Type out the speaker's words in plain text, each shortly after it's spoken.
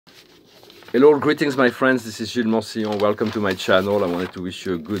Hello, greetings my friends, this is Gillesmansillon. Welcome to my channel. I wanted to wish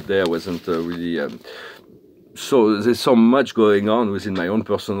you a good day. I wasn't really so there's so much going on within my own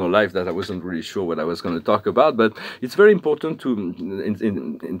personal life that I wasn't really sure what I was going to talk about, but it's very important to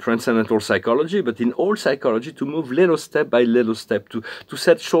in transcendental psychology, but in all psychology, to move little step by little step, to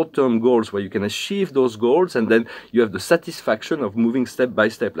set short-term goals where you can achieve those goals, and then you have the satisfaction of moving step by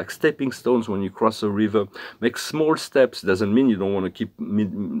step, like stepping stones when you cross a river. Make small steps. Doesn't mean you don't want to keep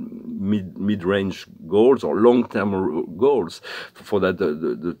mid-range goals or long-term goals. For that,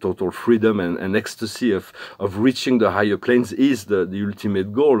 the total freedom and ecstasy of reaching the higher planes is the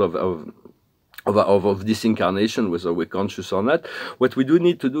ultimate goal of this incarnation, whether we're conscious or not. What we do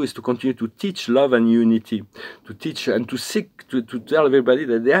need to do is to continue to teach love and unity, to teach and to seek, to tell everybody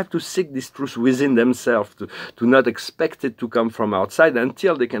that they have to seek this truth within themselves, to not expect it to come from outside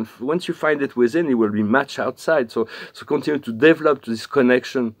until they can. Once you find it within, it will be matched outside. So continue to develop this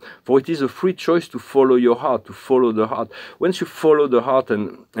connection, for it is a free choice to follow your heart, to follow the heart. Once you follow the heart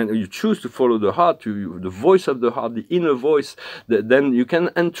and you choose to follow the heart, the voice of the heart, the inner voice, then you can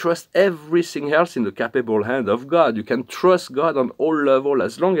entrust everything else in the capable hand of God. You can trust God on all levels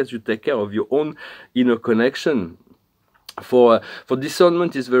as long as you take care of your own inner connection. For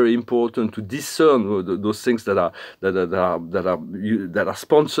discernment is very important, to discern those things that are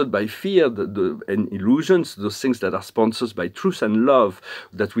sponsored by fear and illusions, those things that are sponsored by truth and love,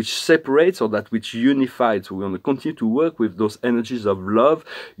 that which separates or that which unifies. So we want to continue to work with those energies of love,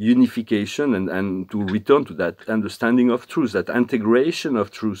 unification, and to return to that understanding of truth, that integration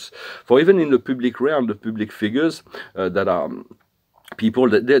of truth. For even in the public realm, the public figures that are people,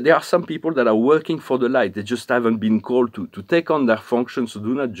 there are some people that are working for the light. They just haven't been called to take on their function. So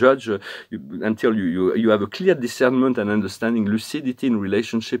do not judge until you have a clear discernment and understanding, lucidity in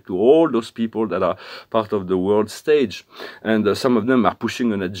relationship to all those people that are part of the world stage. And some of them are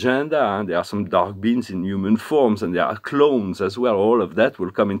pushing an agenda, and there are some dark beings in human forms, and there are clones as well. All of that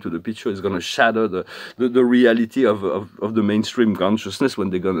will come into the picture. It's going to shadow the reality of the mainstream consciousness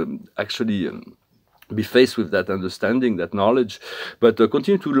when they're going to actually be faced with that understanding, that knowledge. But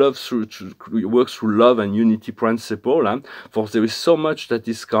continue to love work through love and unity principle, for there is so much that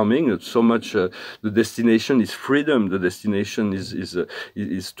is coming, so much. The destination is freedom. The destination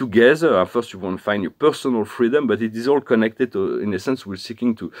is together. First, you want to find your personal freedom, but it is all connected to, in a sense, we're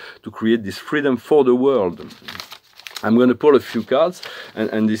seeking to create this freedom for the world. I'm going to pull a few cards,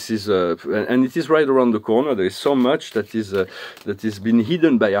 and this is and it is right around the corner. There is so much that is been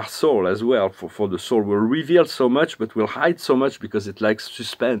hidden by our soul as well. For the soul will reveal so much, but will hide so much because it likes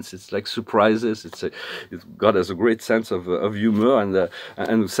suspense. It's like surprises. God has a great sense of humor and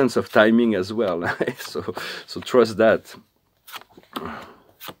a sense of timing as well. so trust that.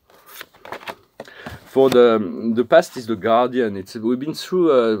 For the past is the guardian. We've been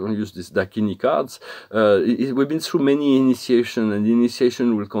through, I'll use these Dakini cards, we've been through many initiation, and the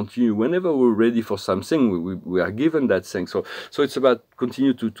initiation will continue. Whenever we're ready for something, we are given that thing. So it's about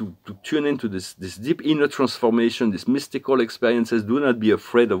continue to tune into this deep inner transformation, these mystical experiences. Do not be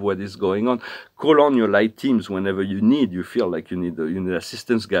afraid of what is going on. Call on your light teams whenever you feel like you need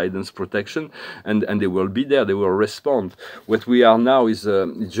assistance, guidance, protection, and they will be there. They will respond. What we are now is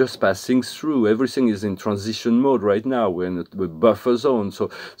just passing through. Everything is in transition mode right now. We're in a buffer zone,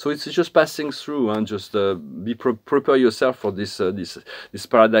 so it's just passing through, and just prepare yourself for this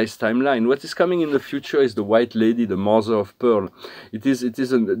paradise timeline. What is coming in the future is the White Lady, the Mother of Pearl.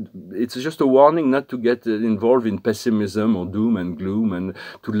 It's just a warning not to get involved in pessimism or doom and gloom, and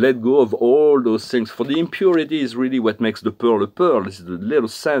to let go of all those things. For the impurity is really what makes the pearl a pearl. It's the little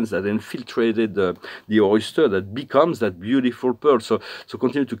sands that infiltrated the oyster that becomes that beautiful pearl. So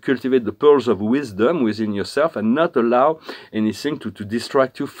continue to cultivate the pearls of wisdom within yourself, and not allow anything to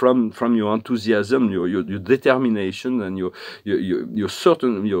distract you from your enthusiasm, your determination, and your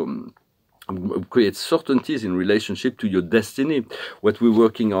create certainties in relationship to your destiny. What we're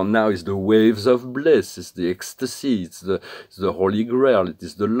working on now is the waves of bliss, it's the ecstasy, it's the holy grail, it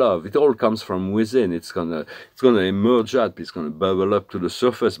is the love. It all comes from within. It's gonna emerge out, it's gonna bubble up to the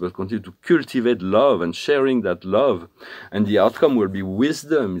surface, but continue to cultivate love and sharing that love, and the outcome will be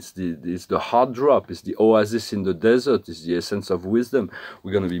wisdom. It's the heart drop, it's the oasis in the desert, it's the essence of wisdom.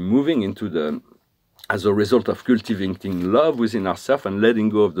 We're gonna be moving into as a result of cultivating love within ourselves and letting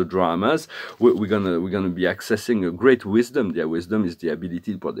go of the dramas, we're gonna be accessing a great wisdom. Yeah, wisdom is the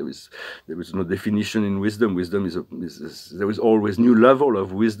ability, but there is no definition in wisdom. Wisdom there is always new level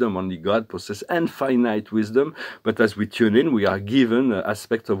of wisdom. Only God possesses infinite wisdom. But as we tune in, we are given an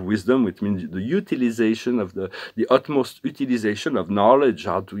aspect of wisdom, which means the utilization of the utmost utilization of knowledge,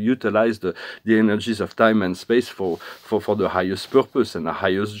 how to utilize the energies of time and space for the highest purpose and the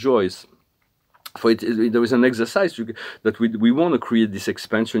highest joys. there is an exercise that we want to create this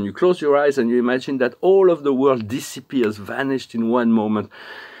expansion. You close your eyes and you imagine that all of the world disappears, vanished in one moment.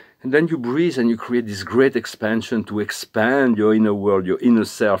 And then you breathe and you create this great expansion to expand your inner world, your inner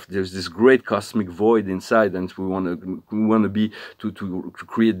self. There's this great cosmic void inside, and we want to be to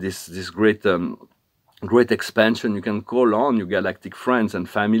create this great expansion. You can call on your galactic friends and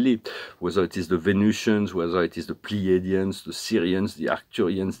family, whether it is the Venusians, whether it is the Pleiadians, the Sirians, the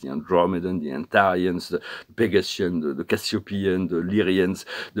Arcturians, the Andromedan, the Antarians, the Pegasian, the Cassiopeian, the Lyrians,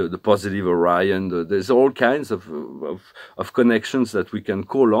 the positive Orion. There's all kinds of connections that we can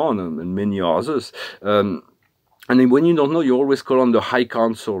call on, and many others. And then when you don't know, you always call on the high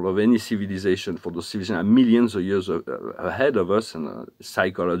council of any civilization, for those civilizations are millions of years ahead of us in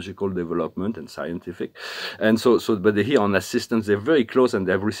psychological development and scientific. And but they're here on assistance. They're very close and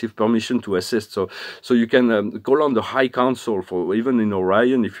they've received permission to assist. So you can call on the high council for, even in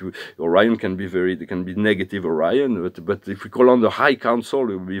Orion, Orion can be negative Orion, but if we call on the high council,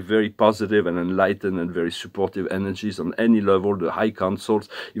 it will be very positive and enlightened and very supportive energies on any level. The high councils,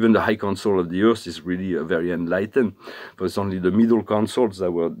 even the high council of the earth is really very enlightened. But it's only the middle consoles that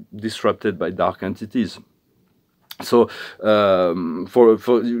were disrupted by dark entities. So for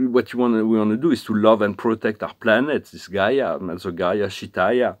what we want to do is to love and protect our planet, this Gaia, the Gaia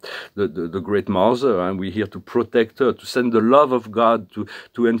Shitaya, the great mother, and we're here to protect her, to send the love of God,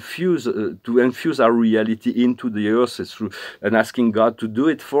 to infuse our reality into the earth, and asking God to do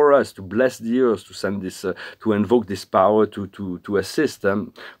it for us, to bless the earth, to send this, to invoke this power to assist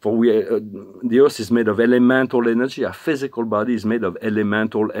them. For the earth is made of elemental energy. Our physical body is made of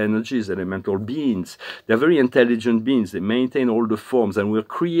elemental energies, elemental beings. They're very intelligent beings. They maintain all the forms, and we're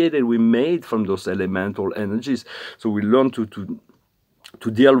made from those elemental energies. So we learn to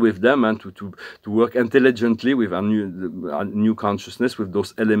deal with them and to work intelligently with our new consciousness, with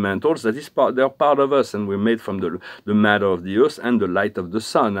those elementals. They're part of us, and we're made from the matter of the earth and the light of the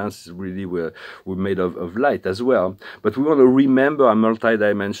sun. And really we're made of light as well. But we want to remember our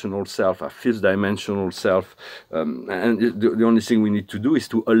multidimensional self, our fifth dimensional self. And the only thing we need to do is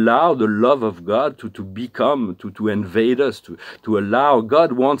to allow the love of God to invade us, to allow.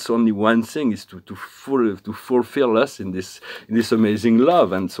 God wants only one thing, is to fulfill us in this amazing love.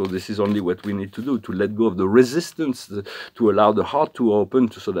 And so this is only what we need to do, to let go of the resistance, to allow the heart to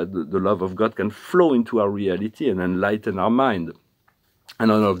open, so that the love of God can flow into our reality and enlighten our mind.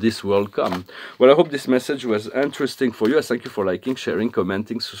 And all of this will come. Well, I hope this message was interesting for you. I thank you for liking, sharing,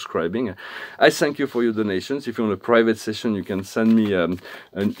 commenting, subscribing. I thank you for your donations. If you want a private session, you can send me an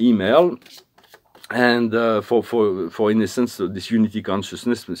email. And for in essence, this unity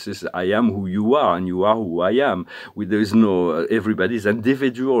consciousness says, I am who you are, and you are who I am. There is no, everybody is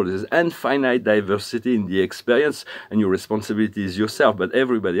individual. There's infinite diversity in the experience, and your responsibility is yourself. But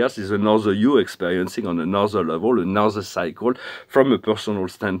everybody else is another you experiencing on another level, another cycle, from a personal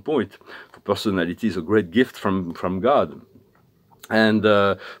standpoint. Personality is a great gift from God. And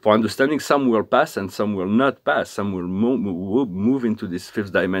for understanding, some will pass and some will not pass. Some will move into this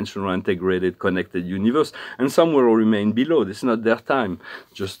fifth dimensional, integrated, connected universe, and some will remain below. This is not their time.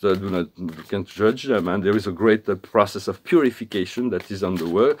 Just you can't judge them. And there is a great process of purification that is on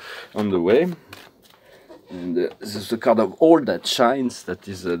the way. And this is the card of all that shines, that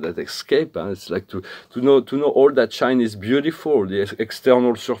is that escape. It's like to know all that shine is beautiful, the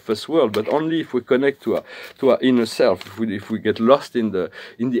external surface world, but only if we connect to our inner self. If we get lost in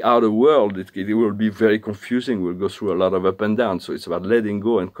the outer world, it will be very confusing. We'll go through a lot of up and down. So it's about letting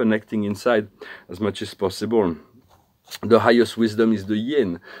go and connecting inside as much as possible. The highest wisdom is the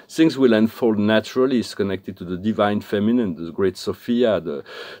yin. Things will unfold naturally. It's connected to the divine feminine, the great Sophia,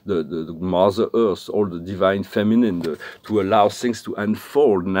 the Mother Earth, all the divine feminine, to allow things to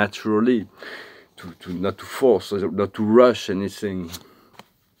unfold naturally, to not to force, not to rush anything.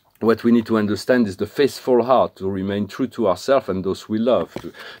 What we need to understand is the faithful heart, to remain true to ourselves and those we love,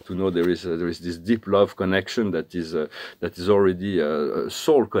 to know there is this deep love connection that is already a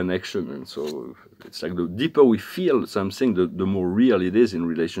soul connection. And so it's like the deeper we feel something, the more real it is in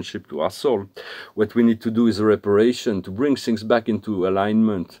relationship to our soul. What we need to do is a reparation, to bring things back into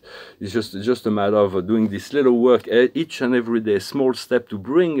alignment. It's just a matter of doing this little work each and every day, small step, to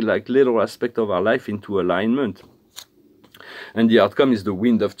bring like little aspect of our life into alignment. And the outcome is the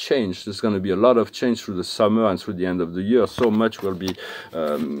wind of change. There's going to be a lot of change through the summer and through the end of the year. So much will be,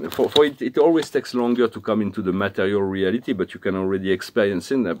 it always takes longer to come into the material reality, but you can already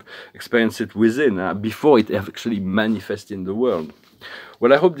experience it within, before it actually manifests in the world.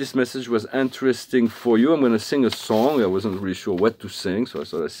 Well, I hope this message was interesting for you. I'm going to sing a song. I wasn't really sure what to sing, so I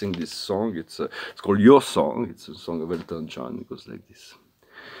thought I'd sing this song. It's called Your Song. It's a song of Elton John. It goes like this.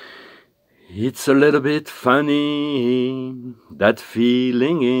 It's a little bit funny, that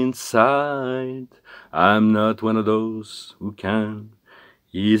feeling inside. I'm not one of those who can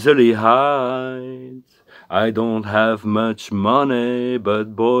easily hide. I don't have much money,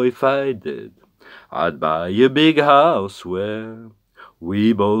 but boy, if I did, I'd buy a big house where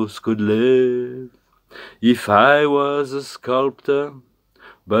we both could live. If I was a sculptor,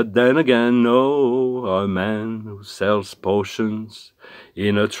 but then again, no, a man who sells potions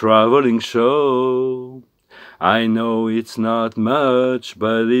in a traveling show. I know it's not much,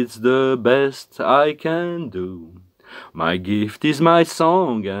 but it's the best I can do. My gift is my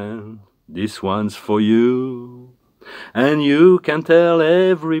song, and this one's for you. And you can tell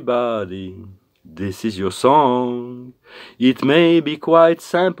everybody, this is your song. It may be quite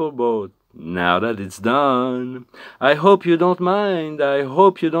simple, but now that it's done, I hope you don't mind, I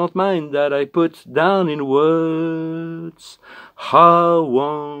hope you don't mind that I put down in words how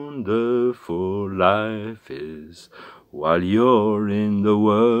wonderful life is while you're in the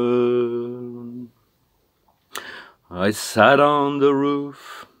world. I sat on the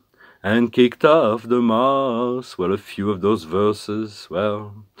roof and kicked off the moss. Well, a few of those verses,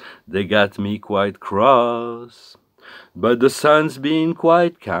 well, they got me quite cross. But the sun's been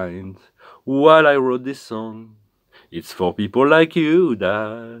quite kind while I wrote this song. It's for people like you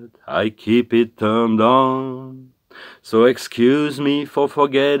that I keep it turned on. So excuse me for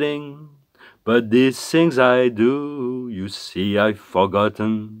forgetting, but these things I do, you see I've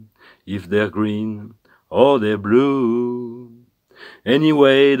forgotten if they're green or they're blue.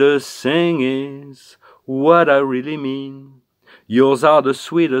 Anyway, the thing is what I really mean. Yours are the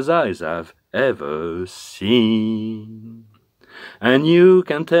sweetest eyes I've ever seen. And you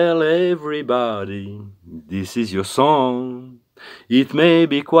can tell everybody, this is your song. It may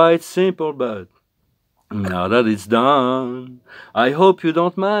be quite simple, but now that it's done, I hope you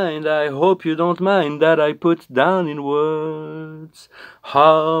don't mind, I hope you don't mind that I put down in words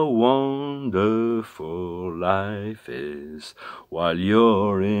how wonderful life is while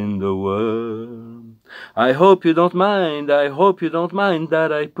you're in the world. I hope you don't mind, I hope you don't mind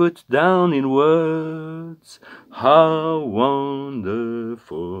that I put down in words how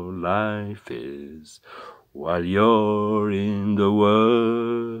wonderful life is while you're in the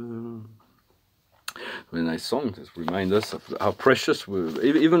world. Very nice song. Just remind us of how precious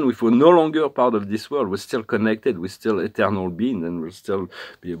even if we're no longer part of this world, we're still connected, we're still eternal beings, and we'll still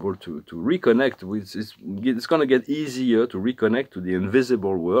be able to reconnect. It's going to get easier to reconnect to the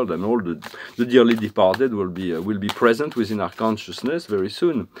invisible world, and all the dearly departed will be present within our consciousness very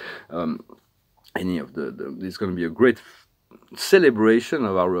soon. It's going to be a great celebration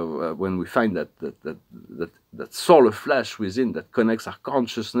of our when we find that solar flash within that connects our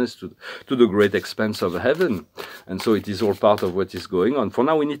consciousness to the great expanse of heaven. And so it is all part of what is going on. For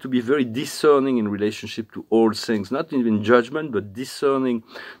now, we need to be very discerning in relationship to all things, not even judgment, but discerning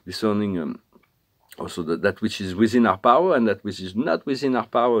also that which is within our power and that which is not within our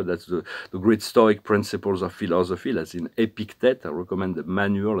power. That's the great Stoic principles of philosophy. That's in Epictet. I recommend the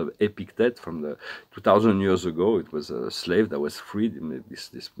manual of Epictet from the 2,000 years ago. It was a slave that was freed.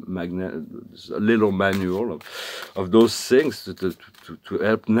 This little manual of those things to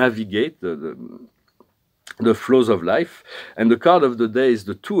help navigate the flows of life. And the card of the day is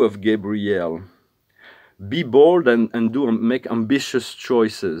the 2 of Gabriel. Be bold and make ambitious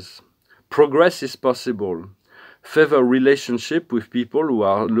choices. Progress is possible. Favor relationship with people who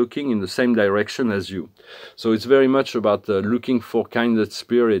are looking in the same direction as you. So it's very much about looking for kindred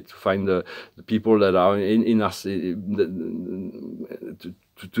spirit, to find the people that are in us, to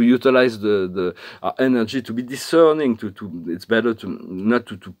utilize our energy, to be discerning. It's better not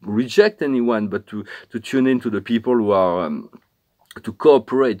to reject anyone, but to tune into the people who are to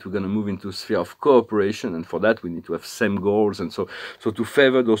cooperate. We're going to move into a sphere of cooperation, and for that we need to have same goals. And so to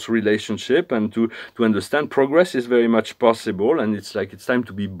favor those relationships and to understand progress is very much possible. And it's time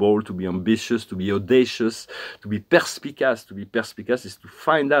to be bold, to be ambitious, to be audacious, to be perspicace. To be perspicace is to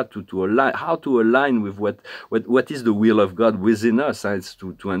find out to align, how to align with what is the will of God within us. And it's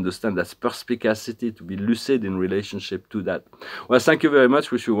to understand that's perspicacity, to be lucid in relationship to that. Well, thank you very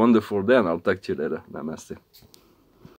much. Wish you a wonderful day, and I'll talk to you later. Namaste.